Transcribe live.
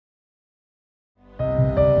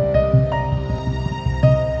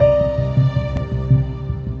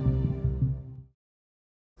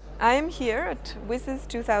I am here at WSIS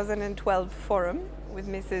 2012 Forum with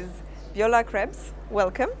Mrs. Viola Krebs.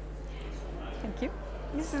 Welcome. Thank you.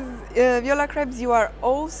 Mrs. Viola Krebs, you are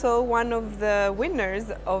also one of the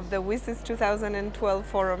winners of the WSIS 2012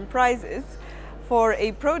 Forum prizes for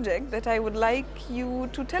a project that I would like you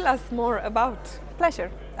to tell us more about.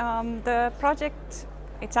 Pleasure. The project,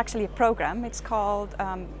 it's actually a program. It's called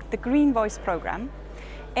the Green Voice Program,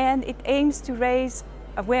 and it aims to raise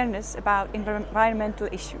awareness about environmental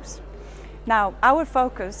issues. Now, our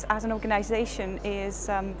focus as an organization is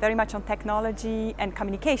very much on technology and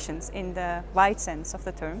communications in the wide sense of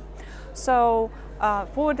the term. So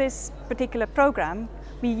for this particular program,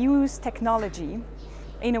 we use technology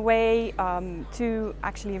in a way to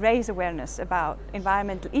actually raise awareness about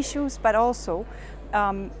environmental issues, but also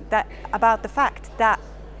about the fact that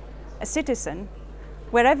a citizen,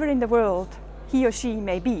 wherever in the world he or she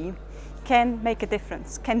may be, can make a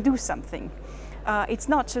difference, can do something. It's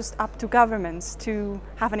not just up to governments to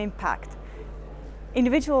have an impact.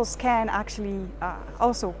 Individuals can actually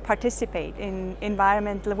also participate in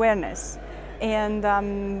environmental awareness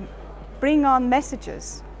and bring on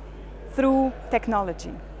messages through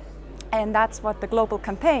technology. And that's what the global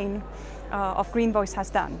campaign of Green Voice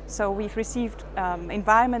has done. So we've received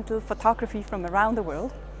environmental photography from around the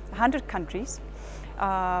world, 100 countries.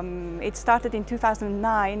 It started in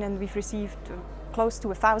 2009 and we've received close to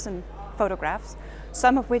 1,000 photographs,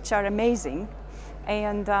 some of which are amazing.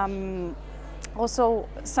 And also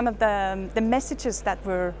some of the messages that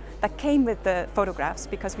came with the photographs,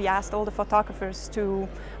 because we asked all the photographers to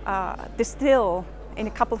distill in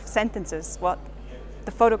a couple of sentences what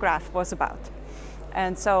the photograph was about.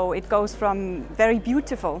 And so it goes from very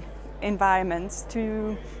beautiful environments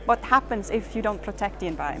to what happens if you don't protect the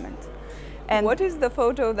environment. And what is the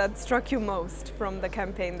photo that struck you most from the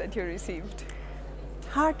campaign that you received?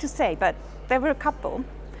 Hard to say, but there were a couple.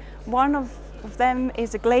 One of them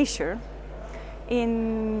is a glacier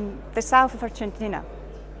in the south of Argentina.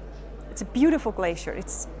 It's a beautiful glacier,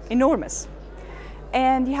 it's enormous.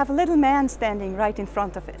 And you have a little man standing right in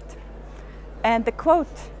front of it. And the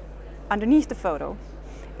quote underneath the photo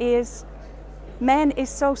is, "Man is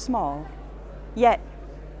so small, yet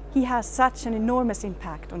he has such an enormous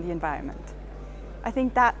impact on the environment." I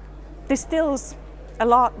think that distills a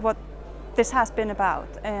lot what this has been about.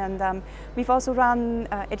 And we've also run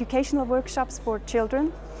educational workshops for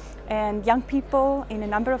children and young people in a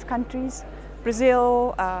number of countries,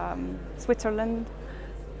 Brazil, Switzerland,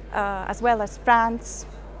 as well as France,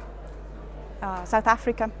 South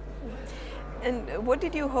Africa. And what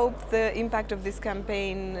did you hope the impact of this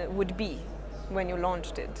campaign would be when you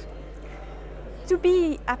launched it? To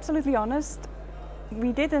be absolutely honest,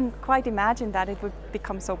 we didn't quite imagine that it would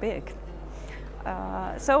become so big.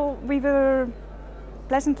 So we were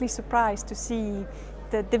pleasantly surprised to see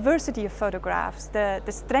the diversity of photographs, the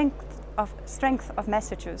strength of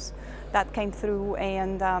messages that came through,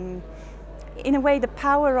 and in a way the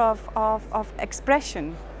power of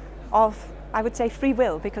expression, of, I would say, free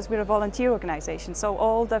will, because we're a volunteer organization. So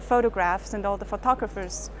all the photographs and all the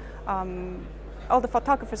photographers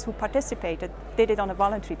who participated did it on a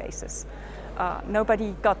voluntary basis.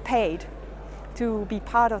 Nobody got paid to be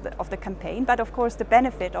part of the campaign, but of course the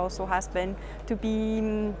benefit also has been to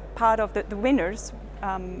be part of the winners.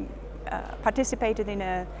 Participated in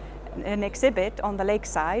an exhibit on the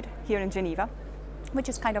lakeside here in Geneva, which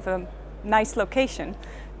is kind of a nice location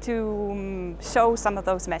to show some of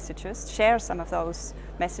those messages, share some of those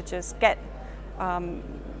messages, get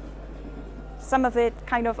some of it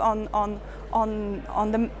kind of on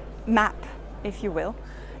the map, if you will.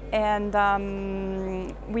 And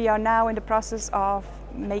we are now in the process of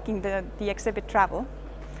making the exhibit travel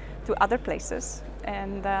to other places,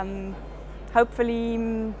 and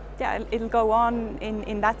hopefully, yeah, it'll go on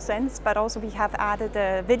in that sense. But also we have added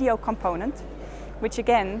a video component, which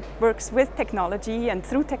again works with technology and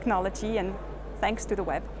through technology and thanks to the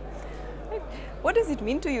web. What does it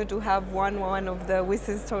mean to you to have won one of the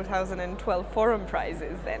WSIS 2012 Forum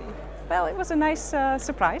prizes then? Well, it was a nice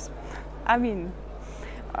surprise. I mean,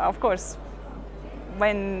 of course,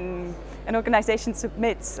 when an organization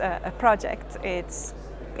submits a project, it's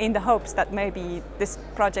in the hopes that maybe this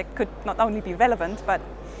project could not only be relevant, but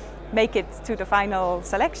make it to the final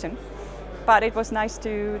selection. But it was nice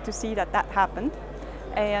to see that happened.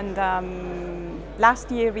 And last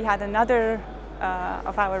year we had another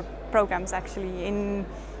of our programs actually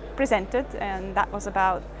presented, and that was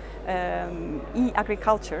about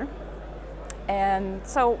e-agriculture. And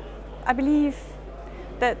so I believe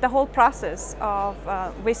that the whole process of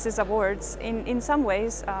WSIS Awards in some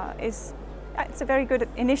ways it's a very good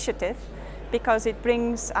initiative, because it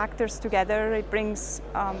brings actors together, it brings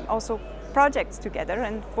also projects together,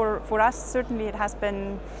 and for us certainly it has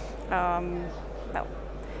been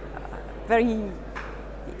very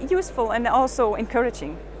useful and also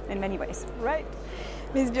encouraging in many ways. Right.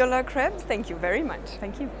 Ms. Viola Krebs, thank you very much.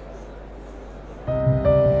 Thank you.